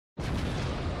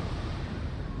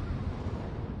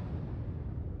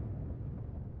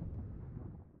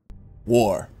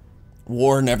War.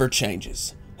 War never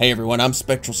changes. Hey everyone, I'm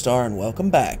SpectralStar and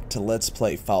welcome back to Let's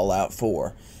Play Fallout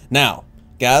 4. Now,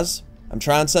 guys, I'm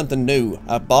trying something new.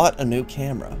 I bought a new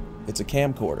camera. It's a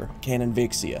camcorder, Canon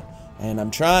Vixia, and I'm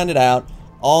trying it out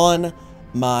on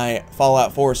my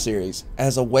Fallout 4 series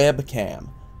as a webcam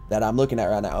that I'm looking at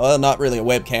right now. Well, not really a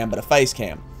webcam, but a face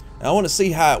cam. And I want to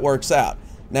see how it works out.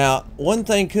 Now, one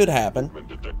thing could happen.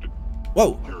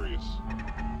 Whoa.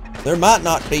 There might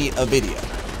not be a video.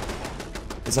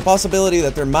 It's a possibility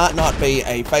that there might not be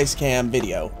a face cam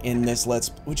video in this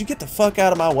Would you get the fuck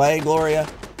out of my way, Gloria?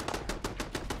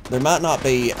 There might not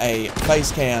be a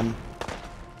face cam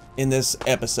in this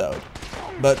episode.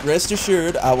 But rest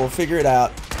assured, I will figure it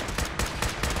out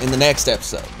in the next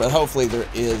episode. But hopefully there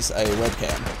is a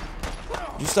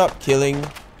webcam. Would you stop killing?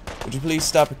 Would you please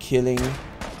stop killing?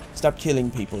 Stop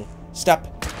killing people. Stop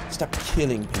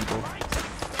killing people.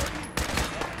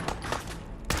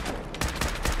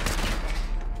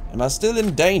 Am I still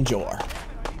in danger?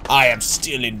 I am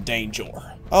still in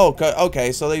danger. Oh,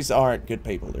 okay, so these aren't good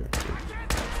people. You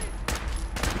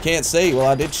can't see. Well,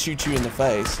 I did shoot you in the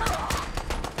face.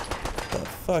 The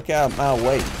fuck out my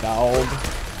way, dog.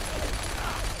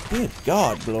 Good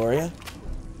God, Gloria.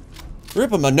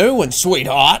 Rip 'em a new one,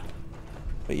 sweetheart.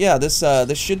 But yeah, this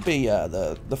should be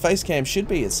the face cam should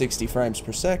be at 60 frames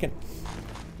per second.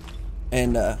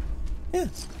 And yeah.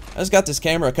 I just got this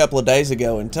camera a couple of days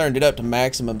ago and turned it up to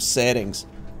maximum settings.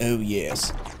 Oh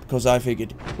yes, because I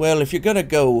figured, well, if you're gonna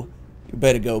go, you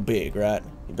better go big, right?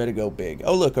 You better go big.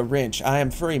 Oh look, a wrench. I am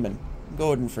Freeman,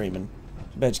 Gordon Freeman.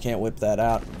 I bet you can't whip that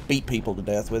out and beat people to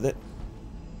death with it.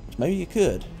 Maybe you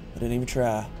could. I didn't even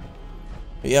try.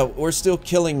 But yeah, we're still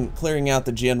clearing out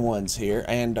the Gen 1s here,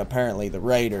 and apparently the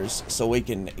Raiders, so we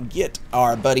can get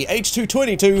our buddy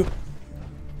H222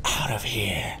 out of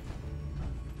here.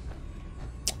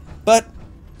 But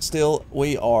still,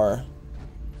 we are,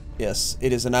 yes,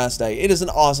 it is a nice day. It is an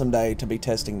awesome day to be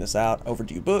testing this out.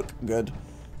 Overdue book, good.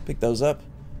 Pick those up,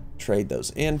 trade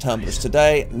those in. Tumblers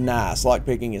today, nice.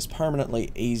 Lockpicking is permanently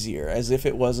easier, as if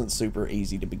it wasn't super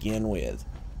easy to begin with.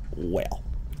 Well,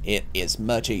 it is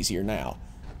much easier now.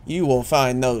 You will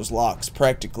find those locks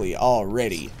practically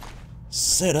already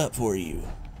set up for you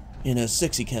in a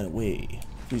sexy kind of way.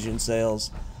 Fusion cells.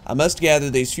 I must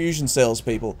gather these fusion cells,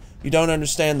 people. You don't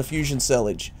understand the fusion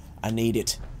cellage. I need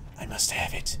it. I must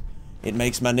have it. It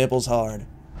makes my nipples hard.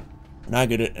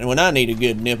 When I need a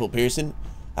good nipple piercing,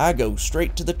 I go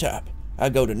straight to the top. I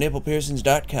go to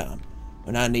nipplepiercings.com.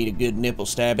 When I need a good nipple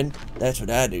stabbing, that's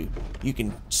what I do. You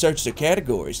can search the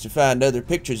categories to find other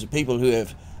pictures of people who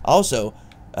have also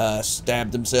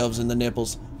stabbed themselves in the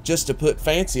nipples just to put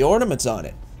fancy ornaments on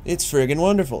it. It's friggin'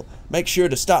 wonderful. Make sure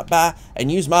to stop by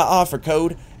and use my offer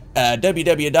code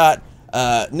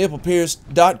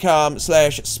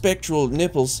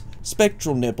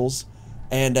www.nipplepierce.com/spectral nipples,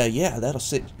 and yeah, that'll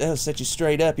set you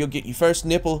straight up. You'll get your first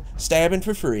nipple stabbing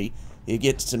for free. You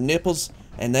get some nipples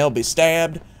and they'll be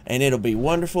stabbed, and it'll be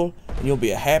wonderful, and you'll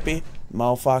be a happy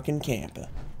motherfucking camper.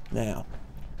 Now,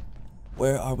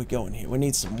 where are we going here? We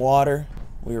need some water.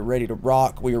 We are ready to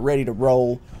rock. We are ready to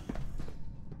roll.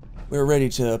 We were ready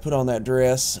to put on that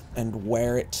dress and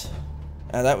wear it.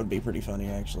 That would be pretty funny,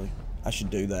 actually. I should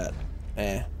do that.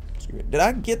 Screw it. Did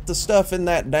I get the stuff in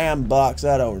that damn box?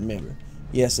 I don't remember.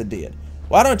 Yes, I did.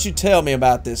 Why don't you tell me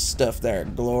about this stuff there,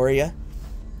 Gloria?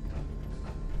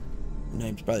 Your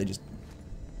name's probably just...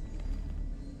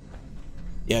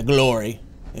 Yeah, Glory.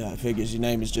 Yeah, I figures your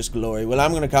name is just Glory. Well,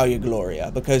 I'm going to call you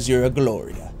Gloria because you're a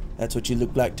Gloria. That's what you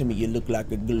look like to me. You look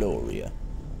like a Gloria.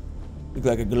 Look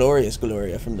like a glorious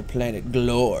Gloria from the planet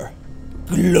Glor.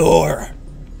 Glor!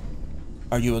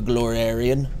 Are you a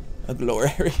Glorarian? A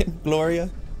Glorarian? Gloria?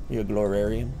 Are you a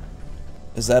Glorarian?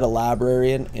 Is that a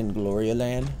librarian in Gloria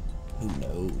Land? Who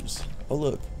knows? Oh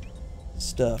look.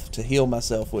 Stuff to heal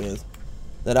myself with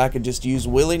that I could just use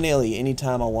willy-nilly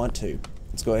anytime I want to.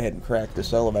 Let's go ahead and crack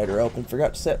this elevator open.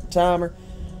 Forgot to set the timer.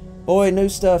 Boy, new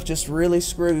stuff just really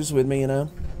screws with me, you know.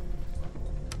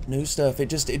 New stuff. It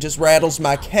just rattles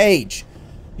my cage.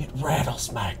 It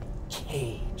rattles my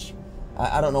cage.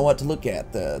 I don't know what to look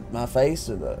at. My face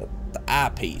or the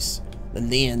eyepiece. The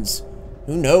lens.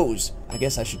 Who knows? I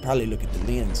guess I should probably look at the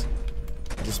lens.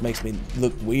 It just makes me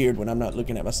look weird when I'm not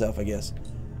looking at myself, I guess.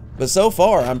 But so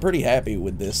far, I'm pretty happy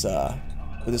with this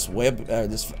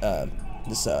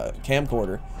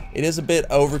camcorder. It is a bit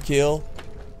overkill,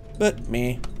 but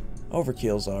meh.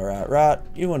 Overkill's alright, right?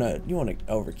 You wanna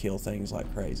overkill things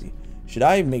like crazy. Should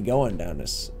I even be going down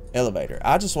this elevator?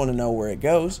 I just want to know where it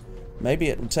goes. Maybe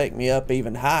it will take me up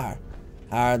even higher.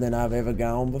 Higher than I've ever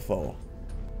gone before.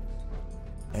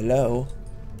 Hello?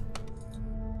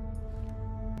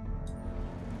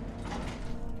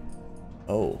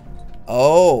 Oh.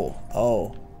 Oh.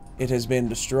 Oh. It has been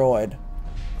destroyed.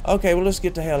 Okay, well, let's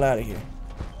get the hell out of here.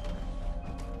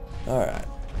 Alright.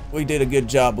 We did a good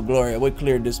job with Gloria. We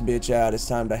cleared this bitch out. It's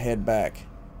time to head back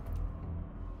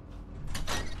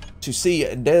to see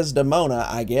Desdemona,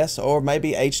 I guess, or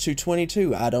maybe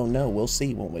H222. I don't know. We'll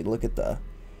see when we look at the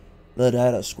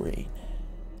data screen.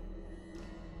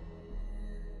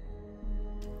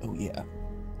 Oh yeah,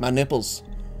 my nipples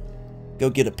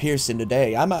go get a piercing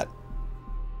today. I might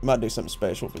do something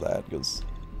special for that, because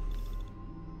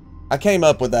I came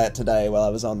up with that today while I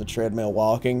was on the treadmill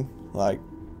walking. Like,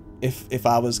 if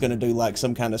I was gonna do like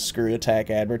some kind of screw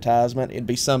attack advertisement, it'd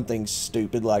be something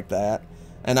stupid like that.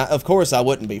 And of course I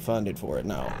wouldn't be funded for it.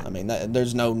 No, I mean,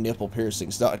 there's no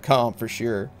nipplepiercings.com for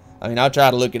sure. I mean, I'll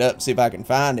try to look it up, see if I can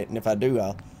find it, and if I do,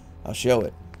 I'll show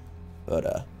it.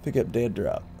 But pick up dead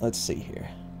drop. Let's see here.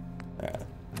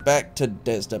 Alright, back to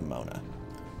Desdemona.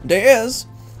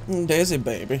 Desi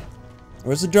baby.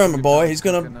 Where's the drummer boy? He's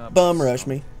gonna bum rush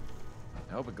me.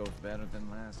 I hope it goes better than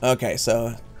last. Okay,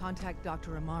 so contact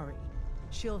Dr. Amari.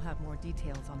 She'll have more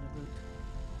details on the route.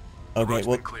 Okay,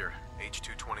 well, clear.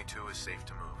 H222 is safe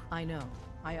to move. I know.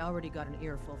 I already got an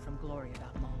earful from Gloria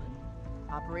about Mullen.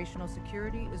 Operational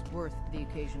security is worth the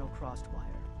occasional crossed wire.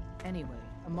 Anyway,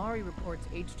 Amari reports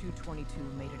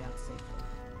H222 made it out safely.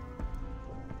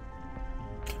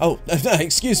 Oh,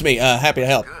 excuse me. Happy to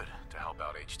help. Good to help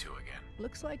out H2 again.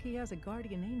 Looks like he has a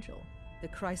guardian angel. The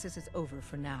crisis is over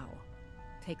for now.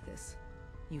 Take this.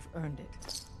 You've earned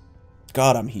it.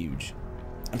 God, I'm huge.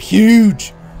 I'm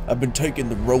huge! I've been taking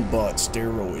the robot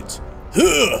steroids.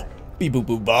 Huh! Beep boop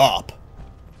boop bop.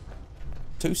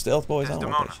 2 stealth boys, I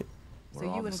don't want that shit. So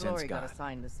you and Gloria got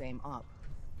assigned the same op.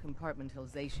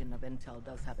 Compartmentalization of intel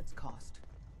does have its cost.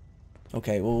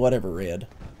 Okay, well, whatever, Red.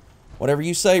 Whatever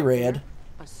you say, Red.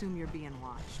 Assume you're being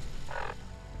watched.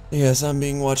 Yes, I'm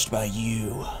being watched by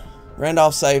you.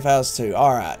 Randolph Safe House 2.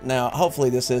 Alright, now, hopefully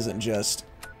this isn't just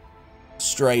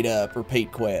straight up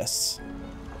repeat quests.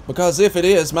 Because if it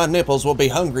is, my nipples will be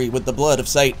hungry with the blood of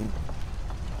Satan.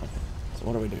 Okay, so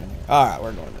what are we doing here? Alright,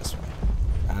 we're going this way.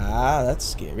 Ah, that's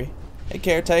scary. Hey,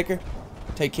 Caretaker.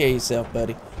 Take care of yourself,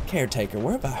 buddy. Caretaker,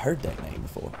 where have I heard that name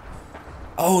before?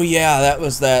 Oh, yeah, that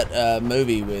was that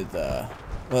movie with,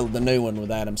 well, the new one with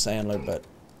Adam Sandler, but...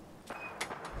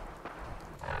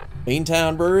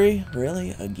 Beantown Brewery?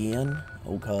 Really? Again?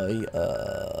 Okay,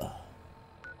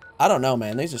 I don't know,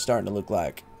 man. These are starting to look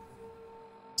like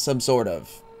some sort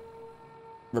of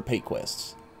repeat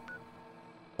quests.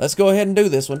 Let's go ahead and do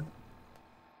this one.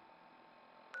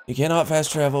 You cannot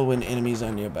fast travel when enemies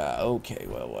are nearby. Okay,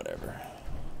 well, whatever.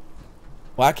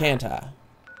 Why can't I?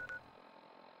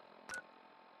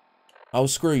 Oh,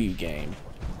 screw you, game.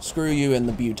 Screw you in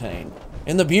the butane.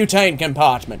 In the butane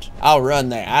compartment. I'll run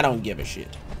there. I don't give a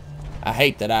shit. I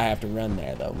hate that I have to run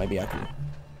there, though. Maybe I can...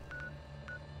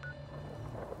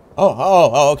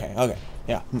 Oh, okay, okay.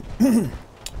 Yeah.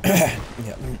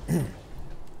 Yeah.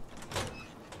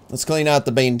 Let's clean out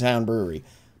the Beantown Brewery.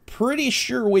 Pretty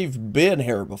sure we've been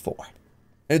here before.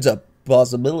 It's a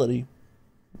possibility.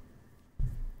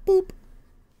 Boop.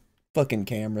 Fucking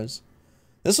cameras.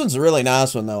 This one's a really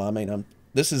nice one, though. I mean,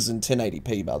 this is in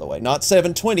 1080p, by the way. Not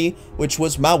 720, which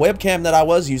was my webcam that I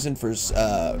was using for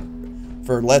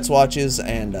Let's Watches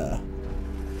and,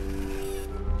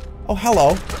 Oh,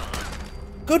 hello.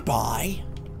 Goodbye.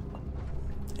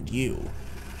 And you.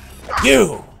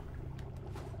 You!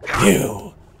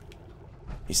 You!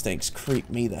 These things creep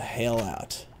me the hell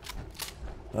out.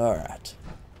 Alright.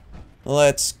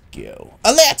 Let's go.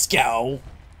 Let's go!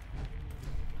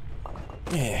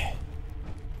 Yeah.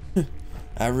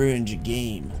 I ruined your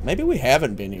game. Maybe we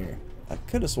haven't been here. I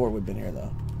could have swore we'd been here,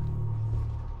 though.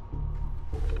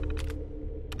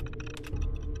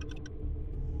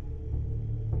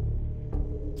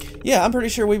 Yeah, I'm pretty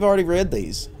sure we've already read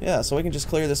these. Yeah, so we can just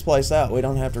clear this place out. We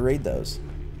don't have to read those.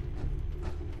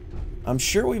 I'm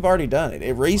sure we've already done it.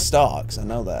 It restocks. I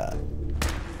know that.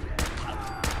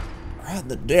 We're on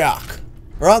the dock.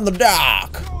 We're on the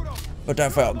dock. But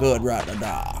that felt good right in the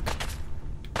dock.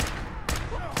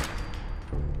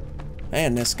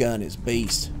 Man, this gun is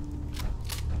beast.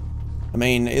 I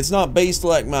mean, it's not beast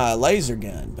like my laser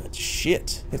gun, but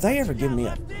shit. If they ever give me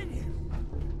a...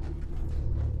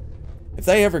 If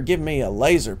they ever give me a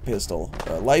laser pistol,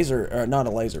 or a laser, or not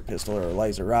a laser pistol, or a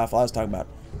laser rifle, I was talking about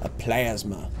a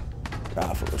plasma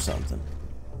rifle or something.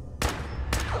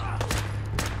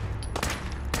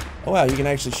 Oh wow, you can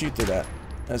actually shoot through that.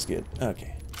 That's good.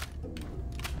 Okay.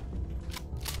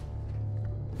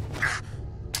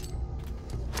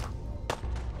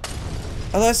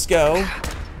 Oh, let's go.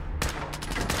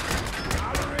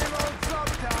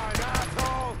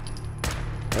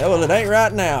 Yeah, well, it ain't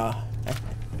right now.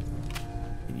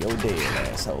 You're dead,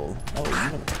 asshole. Oh, you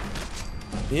wanna...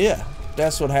 Yeah,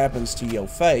 that's what happens to your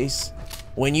face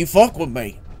when you fuck with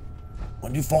me.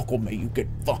 When you fuck with me, you get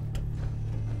fucked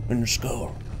in the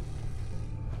skull.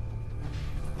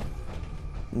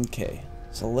 Okay,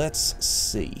 so let's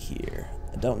see here.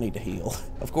 I don't need to heal.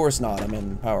 Of course not, I'm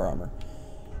in power armor.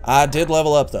 I did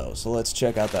level up though, so let's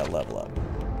check out that level up.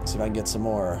 See if I can get some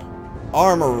more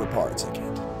armor parts. I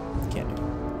can't do it.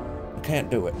 I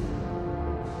can't do it.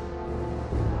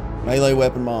 Melee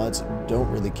weapon mods, don't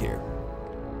really care.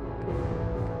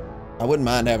 I wouldn't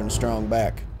mind having a strong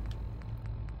back,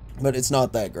 but it's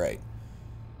not that great.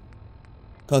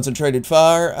 Concentrated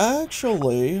fire,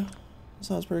 actually,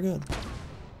 sounds pretty good.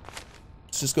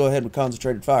 Let's just go ahead with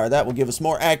concentrated fire. That will give us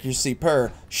more accuracy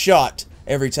per shot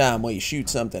every time we shoot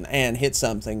something and hit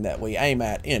something that we aim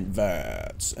at in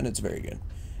VATS. And it's very good.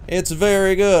 It's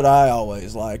very good. I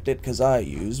always liked it because I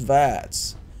use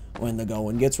VATS. When the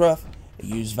going gets rough, I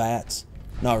use VATS.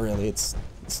 Not really. It's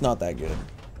not that good.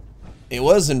 It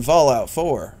was in Fallout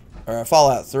 4. Or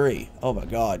Fallout 3. Oh my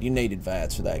god, you needed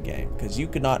VATS for that game. Because you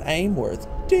could not aim worth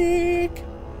dick.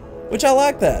 Which I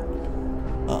like that.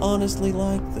 I honestly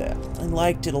like that. I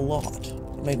liked it a lot.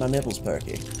 It made my nipples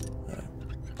perky.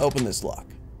 Open this lock.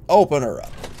 Open her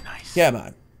up. Nice. Come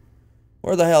on.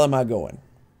 Where the hell am I going?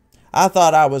 I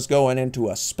thought I was going into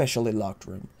a specially locked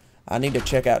room. I need to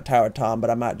check out Tower Tom, but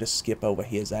I might just skip over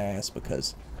his ass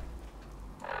because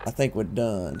I think we're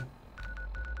done.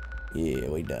 Yeah,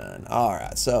 we done.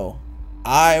 Alright, so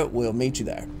I will meet you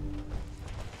there.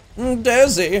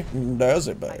 Desi,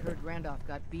 baby. I heard Randolph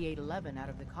got B811 out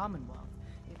of the Commonwealth.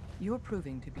 You're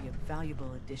proving to be a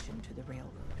valuable addition to the railroad.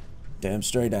 Damn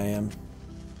straight I am.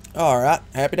 Alright,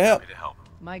 happy to help.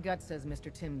 My gut says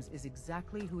Mr. Timms is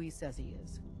exactly who he says he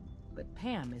is. But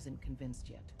Pam isn't convinced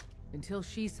yet. Until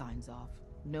she signs off,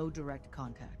 no direct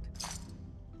contact.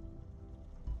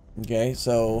 Okay,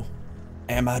 so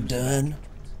am I done?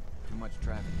 Too much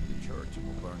traffic to the church and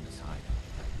we'll burn this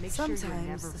hideout. Make Sometimes sure you're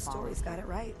never the story's followed. got it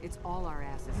right. It's all our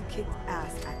asses. You kicked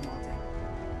ass at Malta.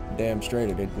 Damn straight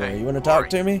I did. Hey, You want to who are talk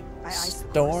to me? I iced the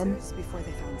Storm? coursers before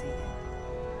they found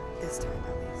Deegan. This time,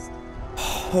 at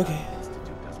least. Okay.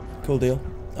 Cool deal.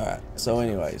 Alright, so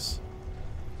anyways.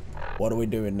 What are we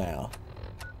doing now?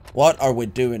 What are we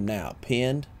doing now?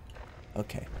 Pinned?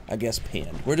 Okay, I guess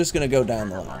pinned. We're just gonna go down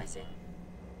the line. Analyzing.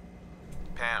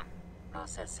 Pam,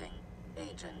 Processing.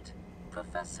 Agent.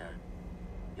 Professor.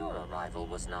 Your arrival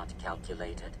was not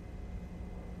calculated.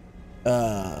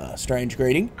 Strange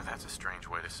greeting. that's a strange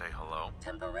way to say hello.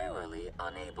 Temporarily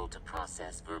unable to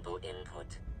process verbal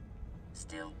input.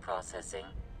 Still processing.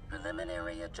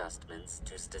 Preliminary adjustments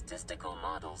to statistical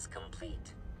models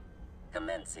complete.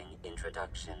 Commencing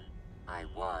introduction. I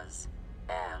was,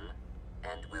 am,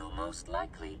 and will most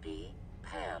likely be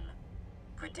Pam.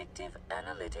 Predictive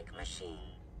analytic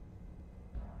machine.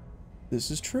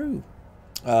 This is true.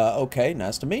 Okay,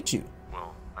 nice to meet you.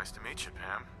 Well, nice to meet you,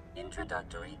 Pam.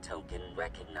 Introductory token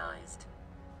recognized.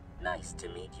 Nice to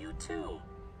meet you too.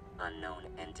 Unknown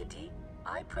entity.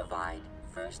 I provide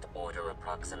first-order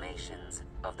approximations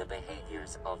of the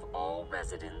behaviors of all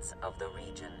residents of the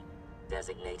region,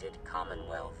 designated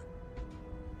Commonwealth.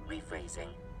 Rephrasing.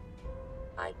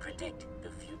 I predict the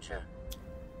future.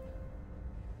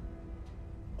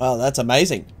 Wow, that's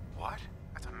amazing. What?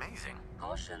 That's amazing.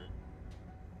 Caution.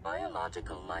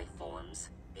 Biological life forms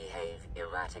behave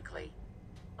erratically,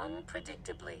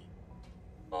 unpredictably.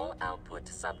 All output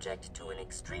subject to an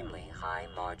extremely high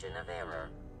margin of error.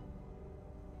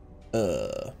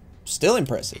 Still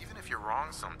impressive. Even if you're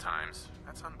wrong sometimes,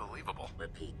 that's unbelievable.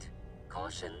 Repeat.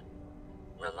 Caution.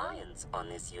 Reliance on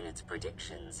this unit's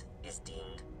predictions is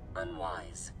deemed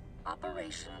unwise.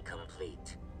 Operation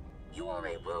complete. You are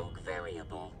a rogue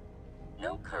variable.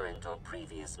 No current or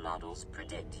previous models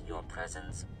predict your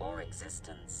presence or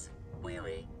existence.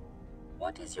 Query.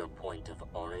 What is your point of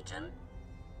origin?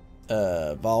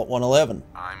 Vault 111.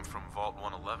 I'm from Vault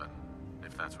 111,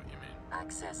 if that's what you mean.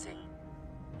 Accessing.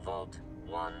 Vault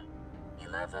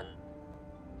 111.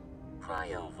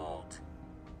 Cryo Vault.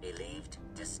 Believed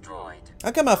destroyed.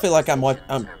 How come I feel like I'm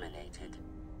Terminated.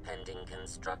 Pending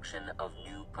construction of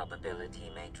new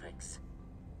probability matrix.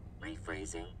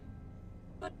 Rephrasing.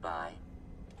 Goodbye.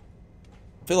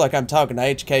 I feel like I'm talking to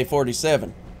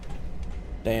HK-47.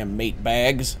 Damn meat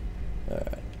bags.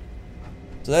 Alright.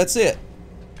 So that's it.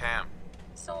 Pam,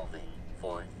 Solving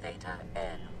for theta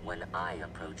n when I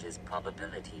approaches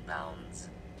probability bounds.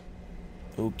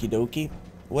 Okie dokie.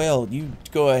 Well, you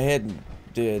go ahead and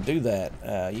do that.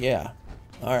 Yeah.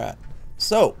 Alright.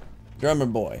 So, Drummer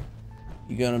Boy,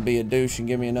 you gonna be a douche and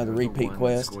give me another You're the repeat one that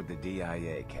quest? scored the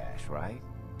DIA cache, right?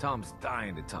 Tom's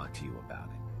dying to talk to you about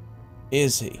it.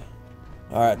 Is he?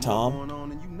 Alright, What's Tom. going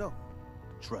on and you know.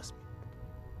 Trust me.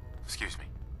 Excuse me.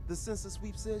 The census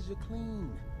sweep says you're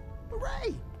clean.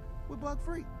 Hooray! We're bug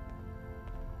free.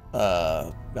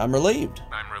 I'm relieved.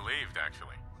 I'm relieved,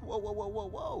 actually. Whoa, whoa, whoa, whoa,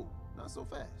 whoa. Not so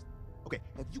fast. Okay,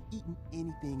 have you eaten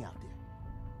anything out there?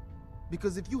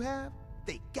 Because if you have,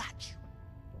 they got you.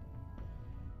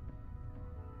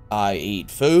 I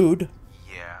eat food.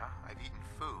 Yeah, I've eaten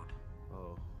food.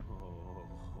 Oh,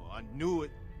 I knew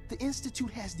it. The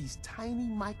Institute has these tiny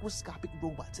microscopic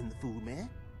robots in the food, man.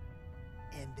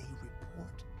 And they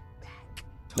report back.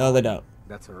 No, they don't.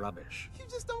 That's rubbish. You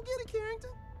just don't get it,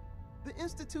 Carrington. The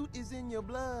Institute is in your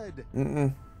blood.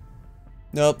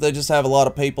 Nope, they just have a lot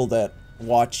of people that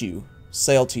watch you,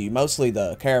 sell to you. Mostly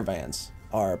the caravans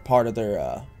are part of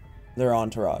their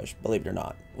entourage, believe it or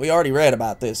not. We already read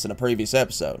about this in a previous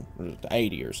episode.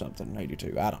 80 or something,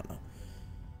 82, I don't know.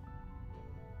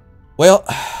 Well,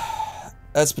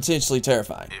 that's potentially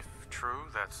terrifying. If true,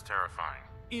 that's terrifying.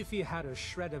 If he had a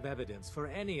shred of evidence for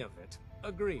any of it,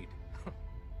 agreed.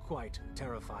 Quite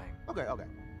terrifying. Okay.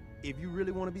 If you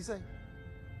really want to be safe,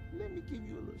 let me give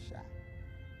you a little shot.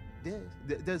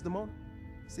 There's the Mona.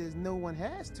 Says no one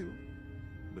has to,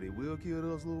 but it will kill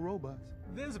those little robots.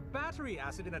 There's battery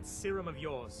acid in that serum of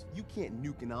yours. You can't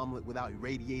nuke an omelet without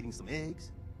irradiating some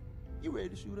eggs. You ready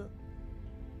to shoot up?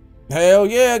 Hell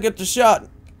yeah, get the shot.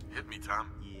 Hit me,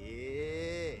 Tom.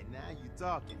 Yeah, now you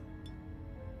talking.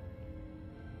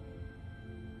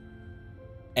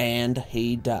 And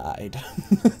he died.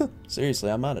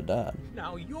 Seriously, I might have died.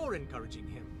 Now you're encouraging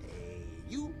him. Hey,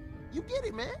 you get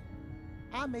it, man.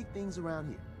 I make things around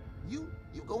here. You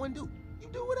go and do. You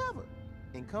do whatever.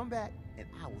 And come back and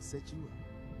I will set you up.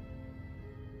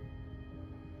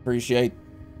 Appreciate.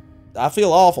 I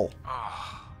feel awful.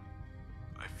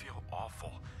 I feel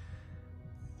awful.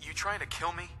 You trying to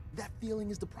kill me? That feeling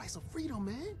is the price of freedom,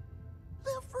 man.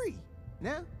 Live free.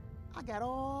 Now, I got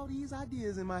all these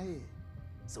ideas in my head.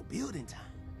 So building time.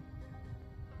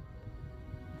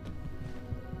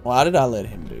 Why did I let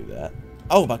him do that?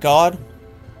 Oh my god.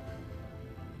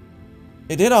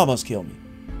 It did almost kill me.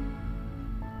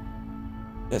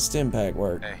 That stim pack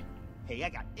worked. Hey, I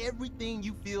got everything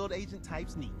you field agent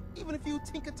types need. Even a few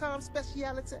Tinker Time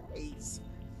specialities.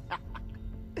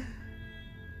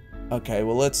 Okay,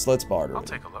 well let's barter. I'll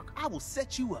take a look. I will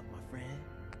set you up, my friend.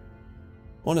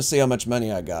 Want to see how much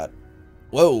money I got.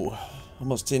 Whoa,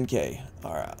 almost 10k.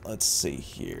 Alright, let's see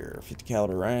here. 50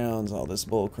 caliber rounds, all this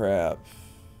bull crap.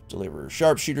 Deliver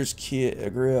sharpshooter's kit, a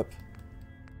grip.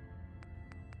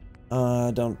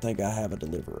 I don't think I have a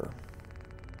deliverer.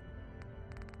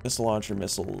 Missile launcher,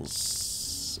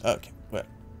 missiles. Okay, well,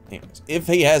 anyways. If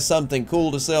he has something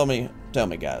cool to sell me, tell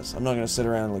me, guys. I'm not going to sit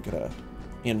around and look at a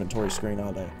inventory screen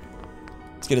all day.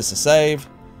 Let's get us a save.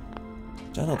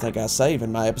 Which I don't think I save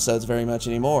in my episodes very much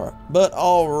anymore. But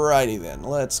alrighty then.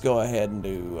 Let's go ahead and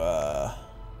do,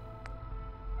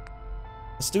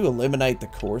 let's do eliminate the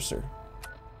courser.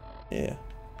 Yeah,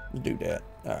 we'll do that.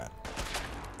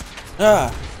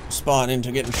 Alright. Spawn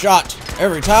into getting shot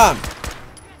every time.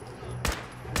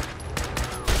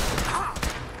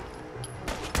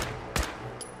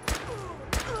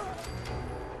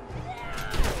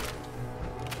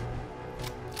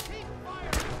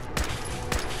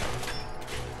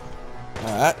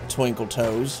 Alright, twinkle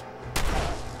toes.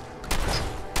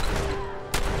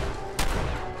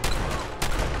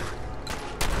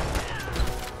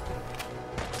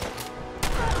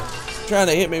 Trying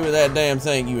to hit me with that damn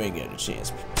thing, you ain't got a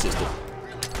chance, sister.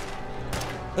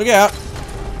 Look out.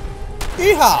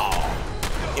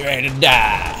 Yeehaw! You ready to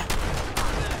die.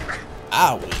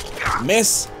 I will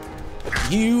mess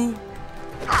you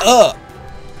up.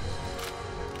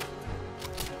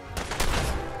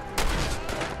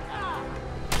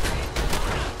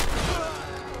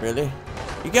 Really?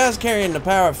 You guys carrying the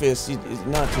power fist is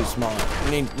not too smart.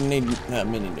 You need mini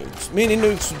nukes. Mini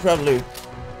nukes would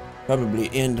probably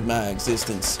end my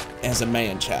existence as a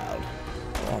man-child.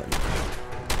 Where are you?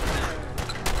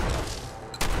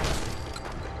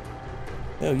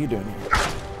 What the hell you doing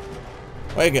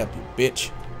here? Wake up, you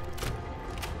bitch.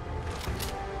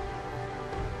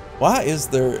 Why is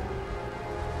there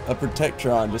a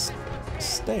Protectron just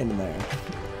standing there?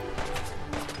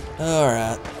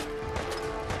 Alright.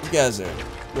 You guys are a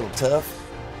little tough.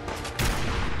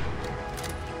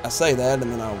 I say that and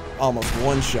then I almost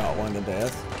one-shot one to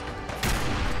death.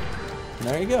 And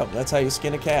there you go. That's how you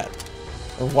skin a cat.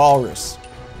 Or walrus.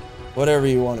 Whatever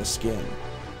you want to skin.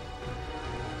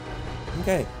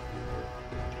 Okay.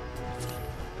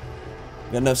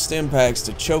 Got enough stim packs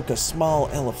to choke a small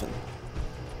elephant.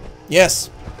 Yes!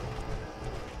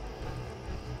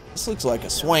 This looks like a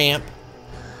swamp.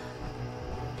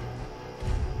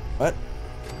 What?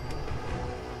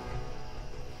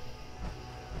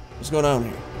 What's going on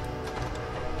here?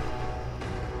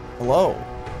 Hello?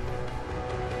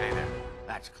 Hey there.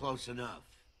 That's close enough.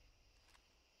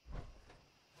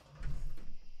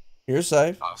 You're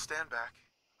safe. I'll stand back.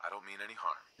 I don't mean any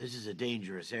harm. This is a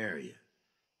dangerous area.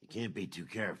 You can't be too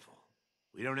careful.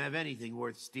 We don't have anything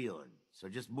worth stealing, so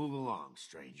just move along,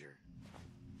 stranger.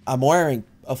 I'm wearing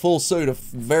a full suit of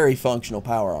very functional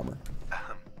power armor.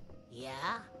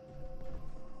 Yeah?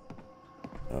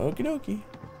 Okie dokie.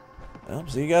 Well,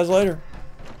 see you guys later.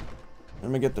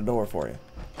 Let me get the door for you.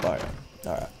 Alright.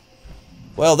 Alright.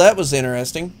 Well, that was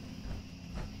interesting.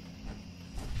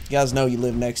 You guys know you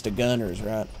live next to gunners,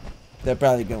 right? They're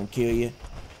probably gonna kill you.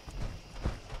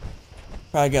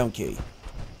 Probably gonna kill you.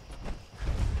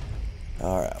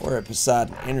 Alright, we're at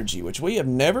Poseidon Energy, which we have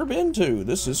never been to.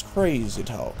 This is crazy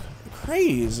talk.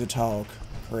 Crazy talk.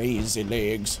 Crazy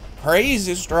legs.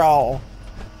 Crazy straw.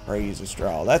 Crazy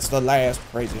straw. That's the last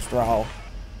crazy straw.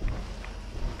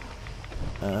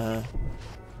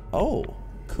 Oh,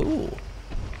 cool.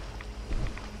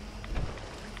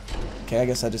 Okay, I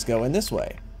guess I just go in this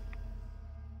way.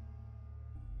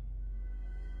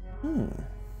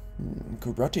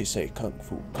 Karate say kung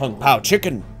fu. Kung pao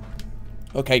chicken.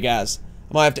 Okay, guys.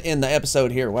 I'm gonna have to end the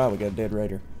episode here. Wow, we got a dead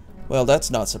raider. Well, that's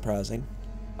not surprising.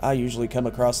 I usually come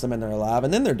across them and they're alive,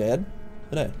 and then they're dead.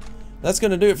 But hey, that's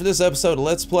gonna do it for this episode of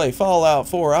Let's Play Fallout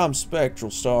 4. I'm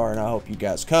SpectralStar, and I hope you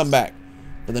guys come back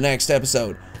for the next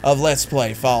episode of Let's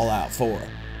Play Fallout 4.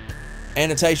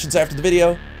 Annotations after the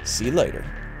video. See you later.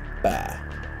 Bye.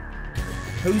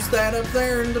 Who's that up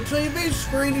there in the TV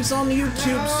screen? He's on the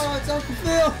YouTube. Oh, it's Uncle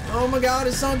Phil. Oh my God,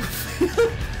 it's Uncle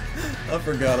Phil. I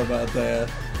forgot about that.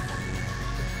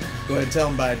 Go ahead and tell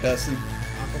him about it, Dustin.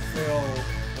 Uncle Phil was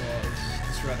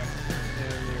the shredder.